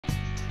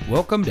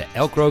Welcome to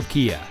Elk Grove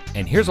Kia,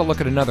 and here's a look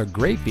at another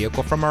great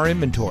vehicle from our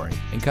inventory,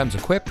 and comes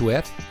equipped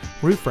with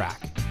roof rack,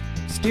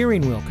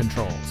 steering wheel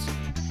controls,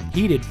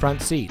 heated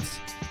front seats,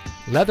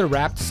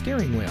 leather-wrapped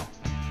steering wheel,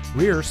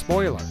 rear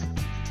spoiler,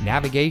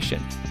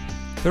 navigation,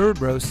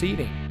 third row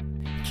seating,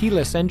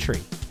 keyless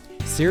entry,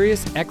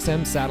 Sirius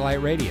XM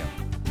satellite radio,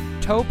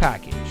 tow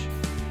package.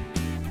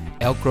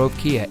 Elk Grove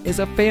Kia is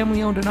a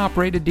family-owned and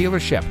operated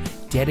dealership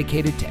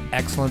dedicated to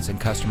excellence in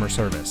customer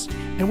service,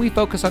 and we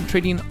focus on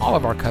treating all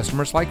of our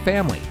customers like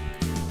family.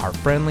 Our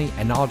friendly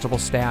and knowledgeable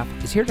staff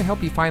is here to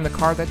help you find the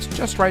car that's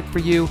just right for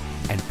you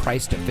and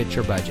priced to fit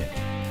your budget.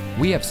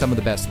 We have some of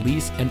the best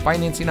lease and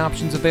financing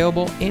options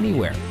available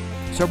anywhere.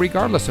 So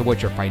regardless of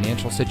what your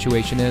financial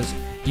situation is,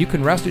 you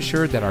can rest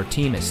assured that our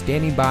team is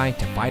standing by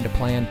to find a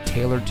plan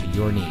tailored to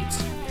your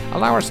needs.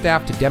 Allow our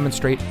staff to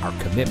demonstrate our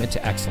commitment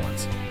to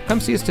excellence. Come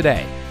see us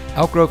today.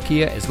 Elk Grove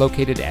Kia is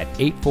located at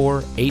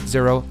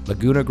 8480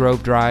 Laguna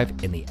Grove Drive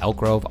in the Elk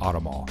Grove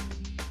Auto Mall.